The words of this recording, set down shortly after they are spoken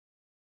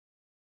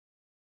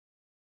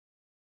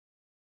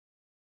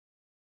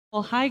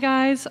Well, hi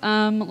guys.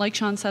 Like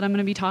Sean said, I'm going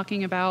to be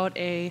talking about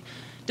a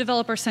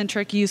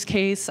developer-centric use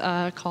case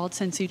called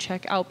Sensu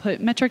check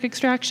output metric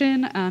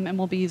extraction, and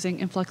we'll be using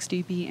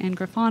InfluxDB and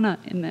Grafana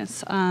in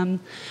this.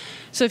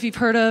 So if you've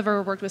heard of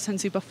or worked with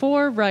Sensu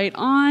before, right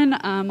on.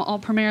 I'll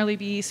primarily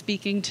be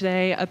speaking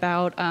today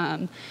about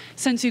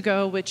Sensu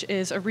Go, which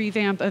is a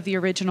revamp of the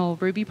original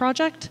Ruby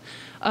project.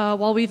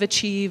 While we've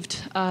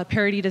achieved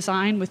parity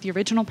design with the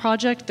original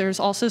project, there's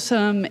also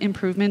some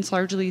improvements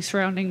largely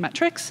surrounding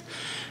metrics,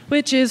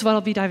 which is what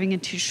I'll be diving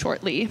into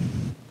shortly.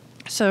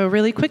 So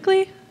really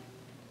quickly.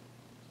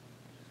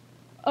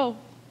 Oh,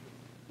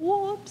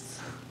 whoops.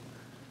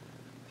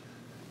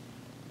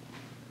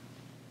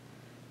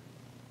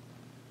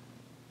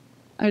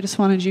 I just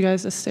wanted you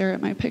guys to stare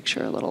at my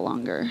picture a little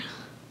longer.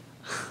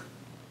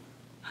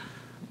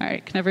 All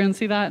right, can everyone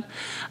see that?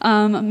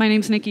 My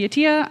name's Nikki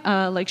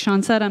Attea. Like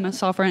Sean said, I'm a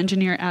software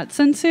engineer at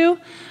Sensu.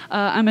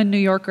 I'm a New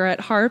Yorker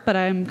at heart, but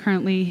I'm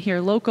currently here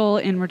local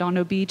in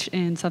Redondo Beach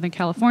in Southern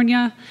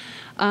California.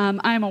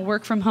 I'm a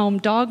work-from-home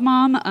dog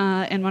mom,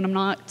 and when I'm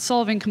not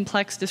solving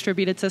complex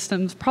distributed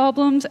systems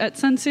problems at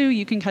Sensu,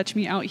 you can catch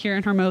me out here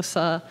in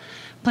Hermosa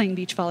playing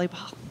beach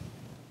volleyball.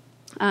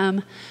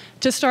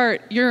 To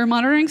start, your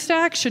monitoring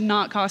stack should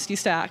not cost you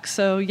stacks.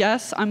 So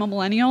yes, I'm a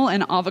millennial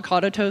and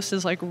avocado toast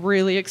is like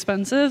really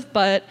expensive,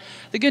 but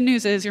the good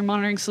news is your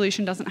monitoring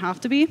solution doesn't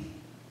have to be.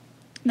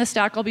 The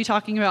stack I'll be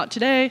talking about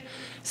today,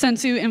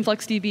 Sensu,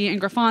 InfluxDB,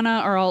 and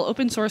Grafana are all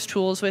open source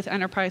tools with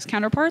enterprise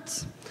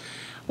counterparts.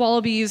 While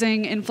I'll be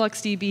using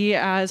InfluxDB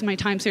as my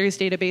time series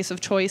database of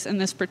choice in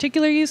this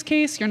particular use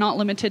case, you're not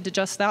limited to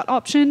just that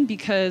option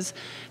because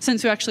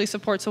Sensu actually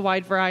supports a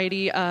wide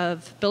variety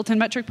of built-in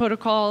metric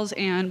protocols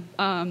and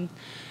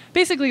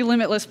basically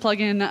limitless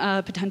plugin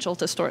potential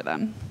to store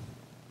them.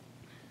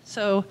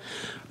 So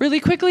really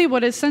quickly,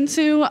 what is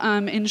Sensu?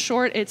 In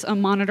short, it's a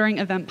monitoring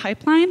event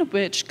pipeline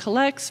which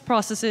collects,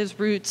 processes,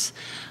 routes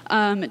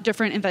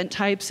different event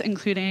types,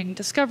 including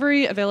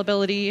discovery,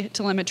 availability,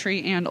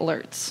 telemetry, and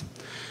alerts.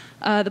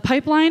 The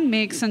pipeline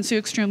makes Sensu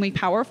extremely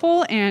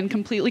powerful and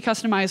completely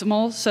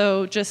customizable,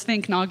 so just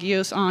think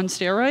Nagios on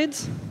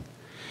steroids.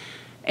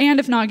 And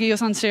if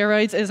Nagios on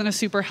steroids isn't a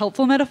super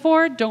helpful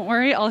metaphor, don't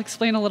worry, I'll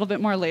explain a little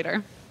bit more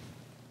later.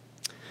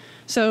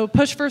 So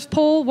push versus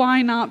pull,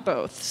 why not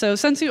both? So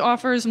Sensu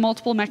offers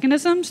multiple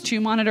mechanisms to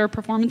monitor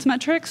performance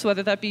metrics,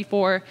 whether that be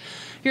for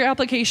your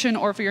application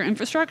or for your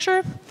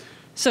infrastructure.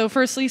 So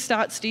firstly,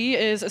 StatsD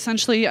is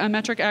essentially a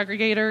metric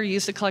aggregator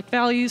used to collect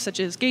values such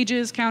as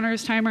gauges,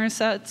 counters, timers,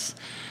 sets.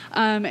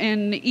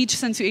 And each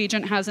Sensu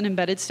agent has an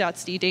embedded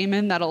StatsD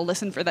daemon that'll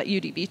listen for that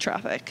UDP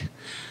traffic.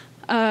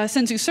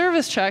 Sensu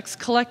service checks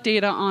collect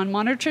data on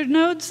monitored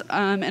nodes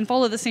and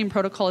follow the same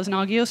protocol as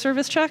Nagios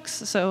service checks.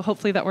 So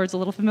hopefully that word's a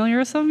little familiar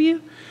with some of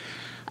you.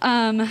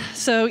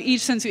 So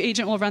each Sensu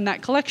agent will run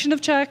that collection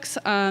of checks,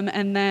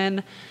 and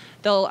then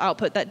they'll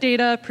output that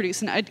data,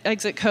 produce an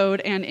exit code,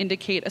 and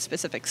indicate a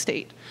specific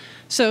state.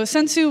 So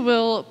Sensu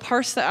will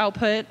parse the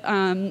output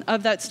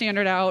of that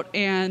standard out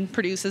and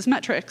produces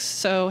metrics,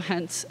 so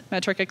hence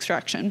metric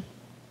extraction.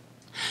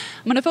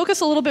 I'm going to focus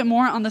a little bit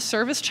more on the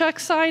service check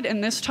side in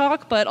this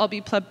talk, but I'll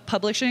be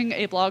publishing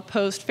a blog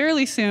post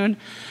fairly soon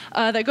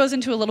that goes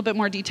into a little bit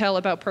more detail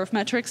about perf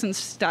metrics and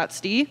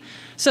StatsD.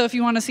 So if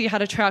you want to see how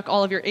to track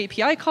all of your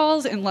API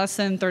calls in less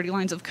than 30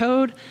 lines of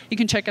code, you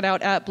can check it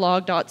out at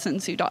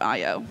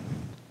blog.sensu.io.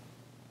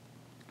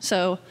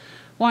 So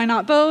why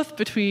not both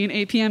between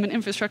APM and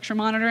infrastructure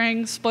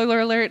monitoring? Spoiler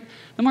alert,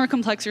 the more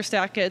complex your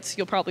stack gets,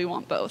 you'll probably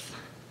want both.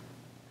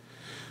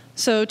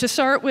 So to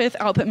start with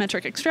output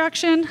metric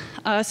extraction,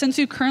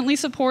 Sensu currently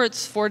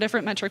supports 4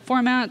 different metric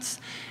formats: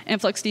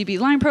 InfluxDB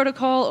line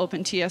protocol,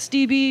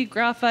 OpenTSDB,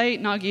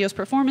 Graphite, Nagios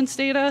performance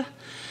data.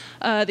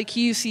 The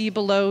key you see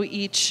below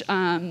each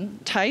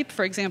type,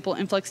 for example,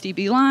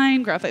 InfluxDB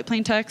line, Graphite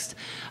plaintext,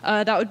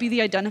 that would be the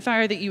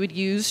identifier that you would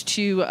use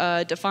to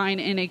define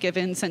in a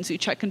given Sensu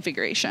check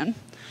configuration.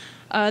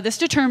 This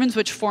determines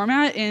which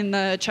format in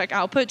the check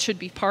output should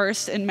be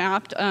parsed and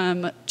mapped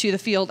to the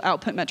field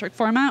output metric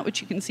format,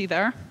 which you can see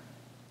there.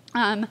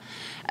 And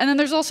then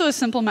there's also a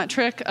simple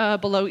metric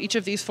below each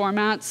of these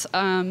formats.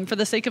 For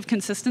the sake of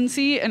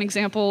consistency, an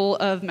example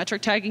of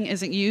metric tagging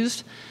isn't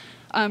used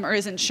or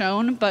isn't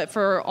shown, but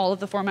for all of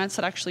the formats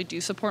that actually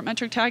do support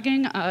metric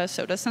tagging,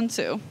 so does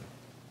Sensu.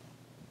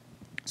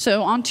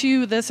 So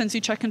onto the Sensu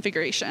check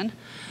configuration.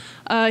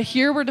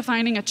 Here we're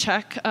defining a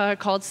check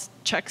called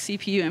check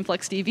CPU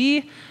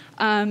InfluxDB.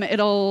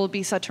 It'll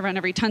be set to run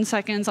every 10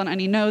 seconds on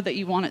any node that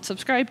you want it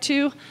subscribed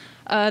to.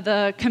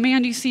 The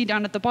command you see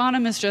down at the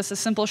bottom is just a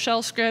simple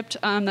shell script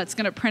that's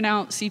going to print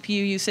out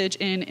CPU usage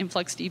in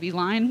InfluxDB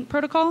line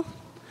protocol.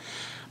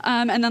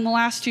 And then the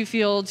last 2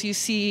 fields you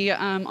see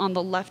on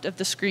the left of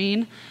the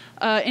screen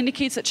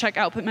indicates that check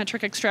output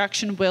metric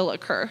extraction will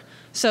occur.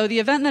 So the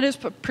event that is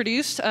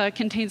produced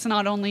contains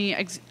not only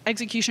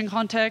execution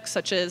context,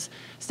 such as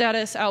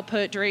status,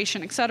 output,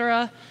 duration,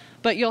 etc.,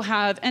 but you'll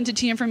have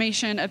entity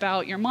information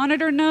about your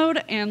monitor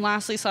node, and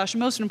lastly, /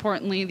 most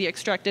importantly, the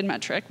extracted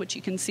metric, which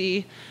you can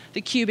see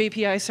the Cube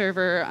API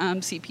server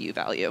CPU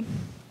value.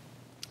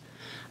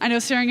 I know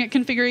staring at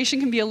configuration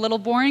can be a little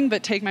boring,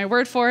 but take my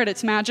word for it,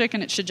 it's magic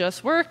and it should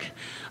just work.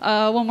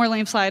 One more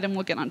lame slide and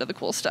we'll get onto the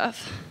cool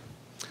stuff.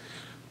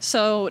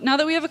 So now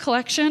that we have a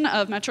collection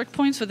of metric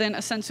points within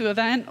a Sensu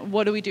event,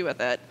 what do we do with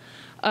it?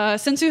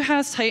 Sensu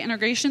has tight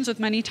integrations with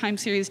many time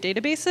series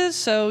databases,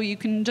 so you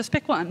can just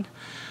pick one.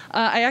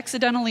 I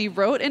accidentally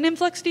wrote an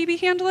InfluxDB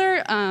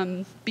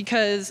handler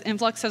because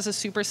Influx has a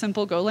super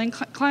simple Golang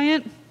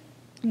client.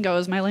 Go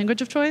is my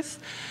language of choice.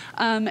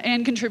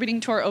 And contributing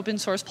to our open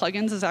source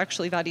plugins is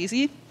actually that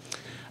easy.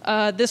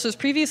 This was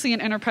previously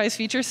an enterprise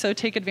feature, so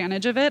take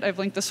advantage of it. I've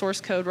linked the source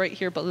code right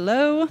here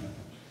below.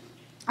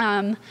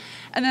 And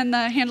then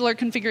the handler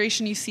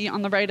configuration you see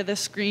on the right of this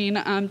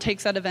screen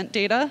takes that event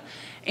data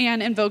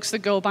and invokes the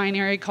Go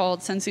binary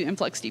called Sensu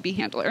InfluxDB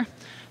Handler.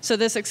 So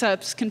this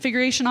accepts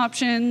configuration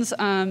options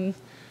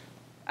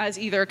as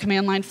either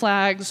command line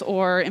flags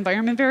or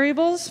environment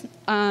variables.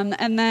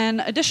 And then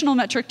additional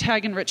metric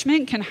tag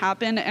enrichment can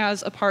happen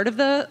as a part of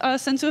the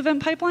Sensu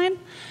event pipeline.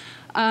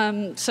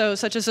 So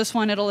such as this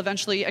one, it'll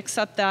eventually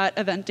accept that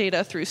event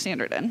data through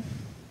standard in.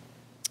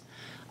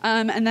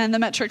 And then the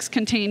metrics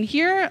contained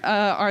here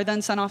are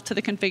then sent off to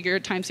the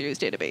configured time series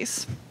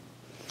database.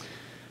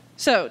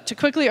 So to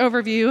quickly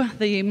overview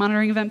the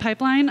monitoring event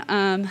pipeline,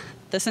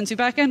 the Sensu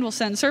backend will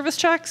send service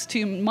checks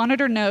to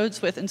monitor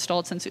nodes with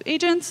installed Sensu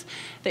agents.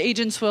 The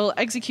agents will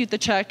execute the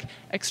check,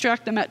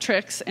 extract the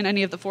metrics in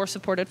any of the 4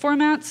 supported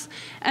formats,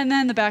 and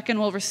then the backend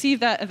will receive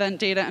that event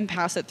data and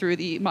pass it through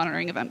the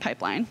monitoring event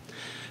pipeline.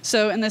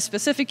 So in this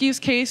specific use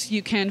case,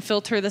 you can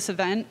filter this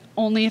event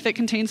only if it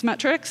contains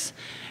metrics,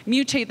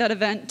 mutate that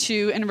event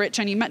to enrich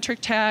any metric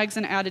tags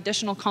and add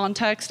additional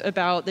context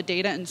about the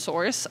data and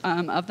source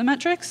of the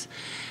metrics.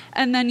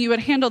 And then you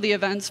would handle the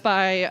events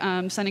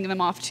by sending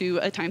them off to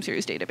a time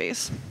series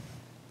database.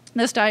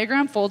 This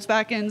diagram folds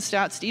back in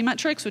stats-D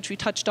metrics, which we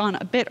touched on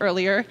a bit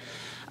earlier.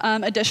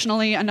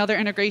 Additionally, another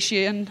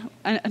integration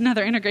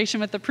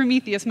with the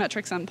Prometheus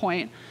metrics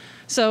endpoint.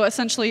 So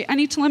essentially,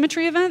 any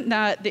telemetry event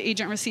that the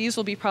agent receives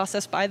will be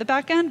processed by the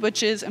backend,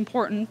 which is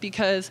important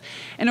because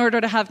in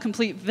order to have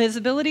complete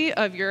visibility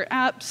of your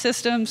app,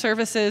 system,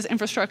 services,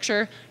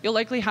 infrastructure, you'll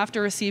likely have to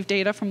receive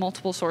data from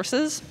multiple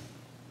sources.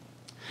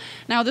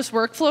 Now, this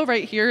workflow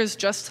right here is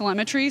just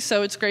telemetry,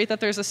 so it's great that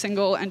there's a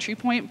single entry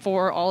point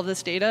for all of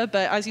this data,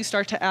 but as you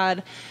start to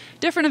add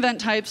different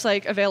event types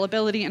like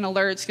availability and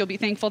alerts, you'll be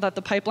thankful that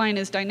the pipeline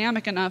is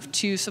dynamic enough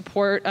to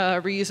support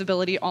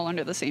reusability all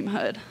under the same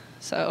hood.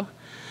 So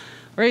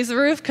raise the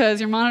roof because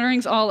your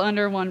monitoring's all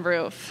under one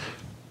roof.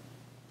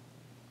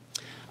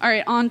 All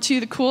right, on to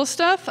the cool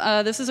stuff.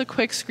 This is a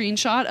quick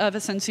screenshot of a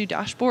Sensu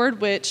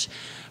dashboard, which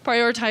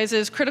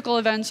prioritizes critical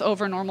events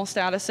over normal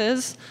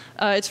statuses.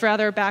 It's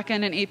rather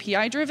backend and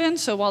API driven,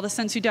 so while the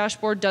Sensu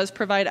dashboard does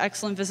provide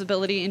excellent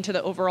visibility into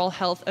the overall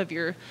health of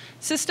your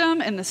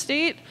system and the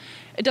state,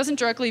 it doesn't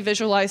directly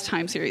visualize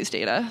time series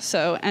data.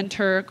 So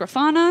enter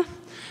Grafana.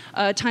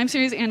 Time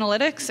series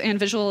analytics and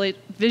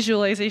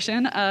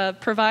visualization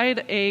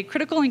provide a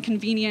critical and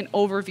convenient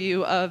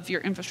overview of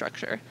your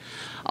infrastructure.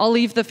 I'll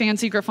leave the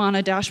fancy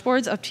Grafana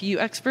dashboards up to you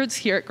experts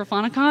here at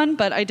GrafanaCon,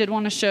 but I did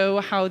want to show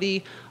how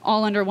the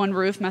all under one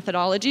roof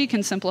methodology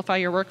can simplify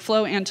your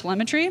workflow and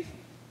telemetry.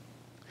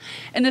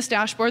 In this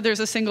dashboard, there's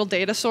a single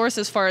data source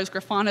as far as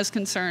Grafana is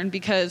concerned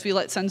because we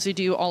let Sensu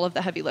do all of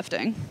the heavy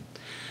lifting.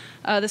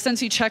 The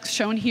Sensu checks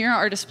shown here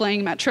are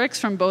displaying metrics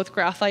from both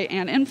Graphite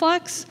and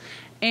Influx,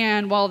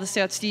 and while the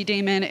stats-D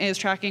daemon is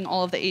tracking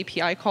all of the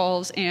API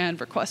calls and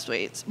request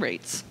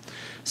rates.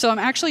 So I'm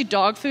actually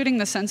dogfooding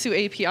the Sensu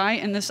API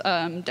in this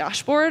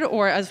dashboard,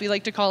 or as we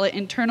like to call it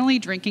internally,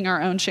 drinking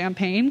our own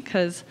champagne,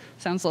 because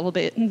it sounds a little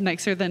bit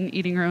nicer than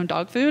eating your own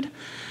dog food.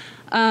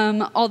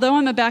 Although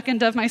I'm a backend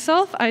dev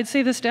myself, I'd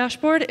say this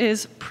dashboard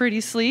is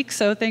pretty sleek,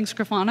 so thanks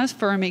Grafana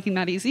for making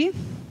that easy.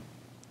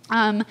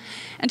 And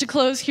to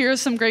close, here are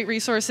some great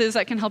resources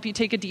that can help you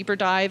take a deeper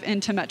dive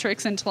into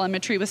metrics and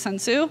telemetry with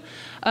Sensu.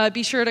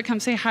 Be sure to come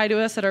say hi to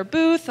us at our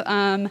booth.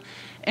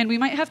 And we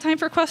might have time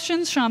for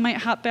questions. Sean might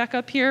hop back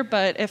up here,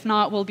 but if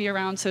not, we'll be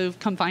around, so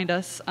come find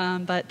us.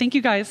 But thank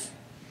you, guys.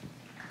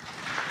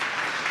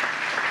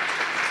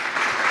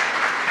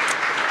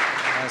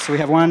 So we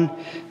have one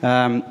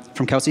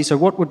from Kelsey. So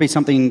what would be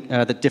something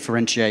that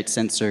differentiates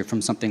Sensu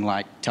from something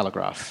like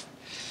Telegraph?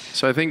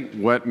 So I think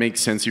what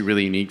makes Sensu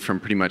really unique from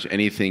pretty much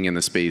anything in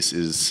the space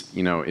is,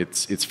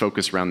 it's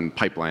focused around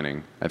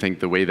pipelining. I think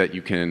the way that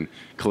you can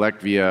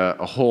collect via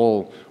a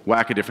whole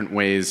whack of different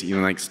ways,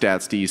 like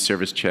stats-D,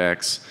 service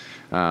checks,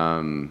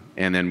 and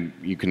then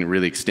you can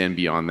really extend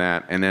beyond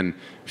that, and then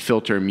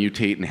filter,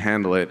 mutate, and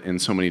handle it in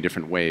so many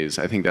different ways.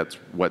 I think that's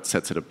what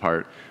sets it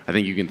apart. I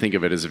think you can think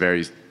of it as a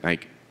very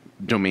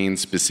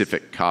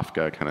domain-specific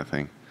Kafka kind of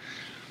thing.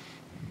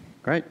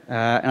 Great.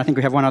 And I think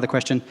we have one other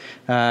question.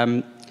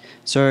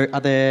 So are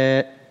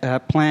there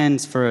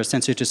plans for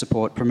Sensu to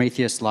support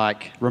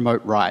Prometheus-like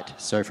remote write?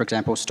 So for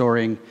example,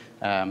 storing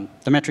the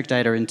metric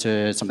data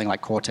into something like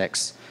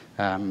Cortex.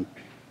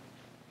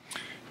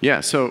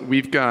 Yeah, so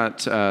we've got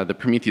the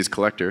Prometheus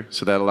collector,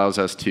 so that allows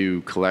us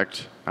to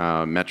collect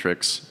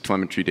metrics,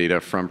 telemetry data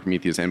from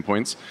Prometheus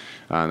endpoints.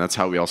 That's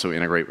how we also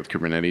integrate with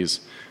Kubernetes.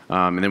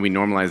 And then we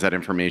normalize that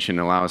information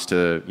and allow us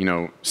to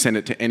send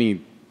it to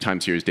any time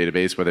series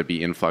database, whether it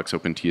be Influx,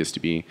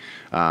 OpenTSDB.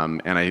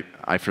 And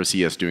I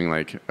foresee us doing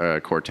like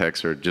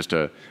Cortex or just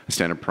a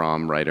standard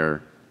prom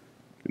writer.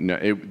 No,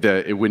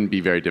 it wouldn't be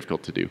very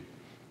difficult to do.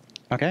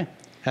 OK.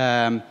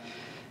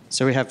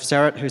 So we have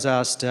Sarah, who's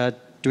asked,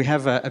 do we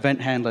have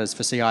event handlers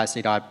for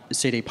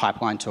CI/CD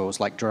pipeline tools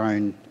like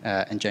Drone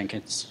and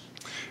Jenkins?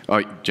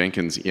 Oh,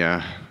 Jenkins,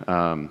 yeah.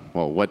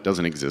 Well, what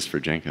doesn't exist for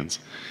Jenkins?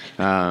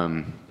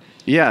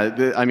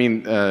 Yeah, I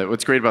mean,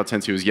 what's great about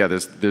Sensu is, yeah,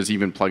 there's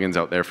even plugins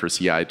out there for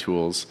CI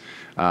tools,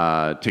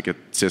 ticket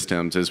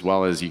systems, as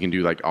well as you can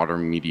do like auto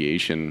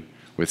remediation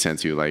with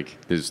Sensu. Like,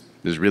 there's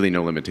really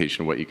no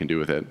limitation of what you can do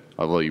with it,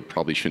 although you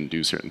probably shouldn't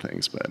do certain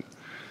things, but.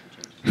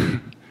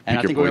 And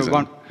I think we have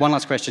one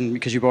last question,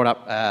 because you brought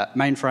up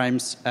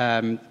mainframes.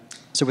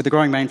 So with the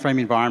growing mainframe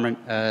environment,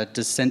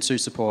 does Sensu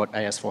support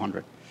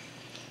AS400?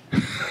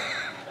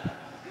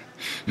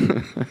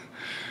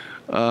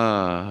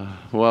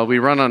 Well, we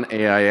run on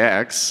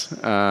AIX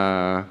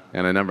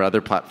and a number of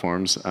other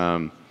platforms.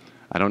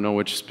 I don't know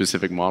which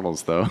specific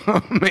models, though,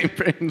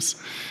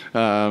 mainframes.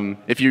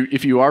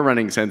 If you are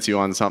running Sensu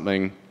on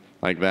something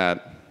like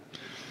that,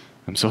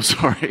 I'm so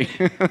sorry.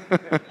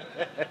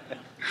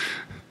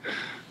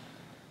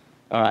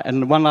 All right,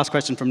 and one last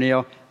question from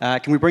Neil.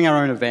 Can we bring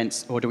our own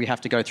events, or do we have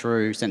to go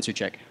through Sensu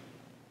check?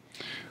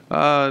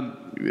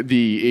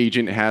 The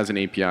agent has an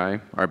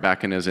API. Our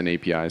backend has an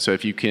API. So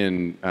if you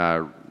can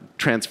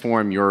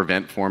transform your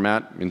event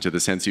format into the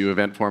Sensu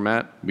event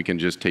format, we can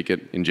just take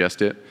it,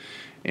 ingest it.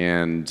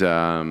 And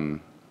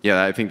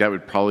yeah, I think that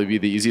would probably be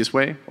the easiest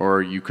way.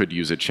 Or you could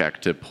use a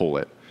check to pull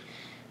it.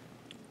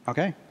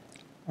 OK.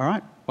 All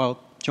right.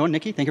 Well, John,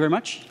 Nikki, thank you very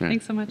much.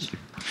 Thanks so much.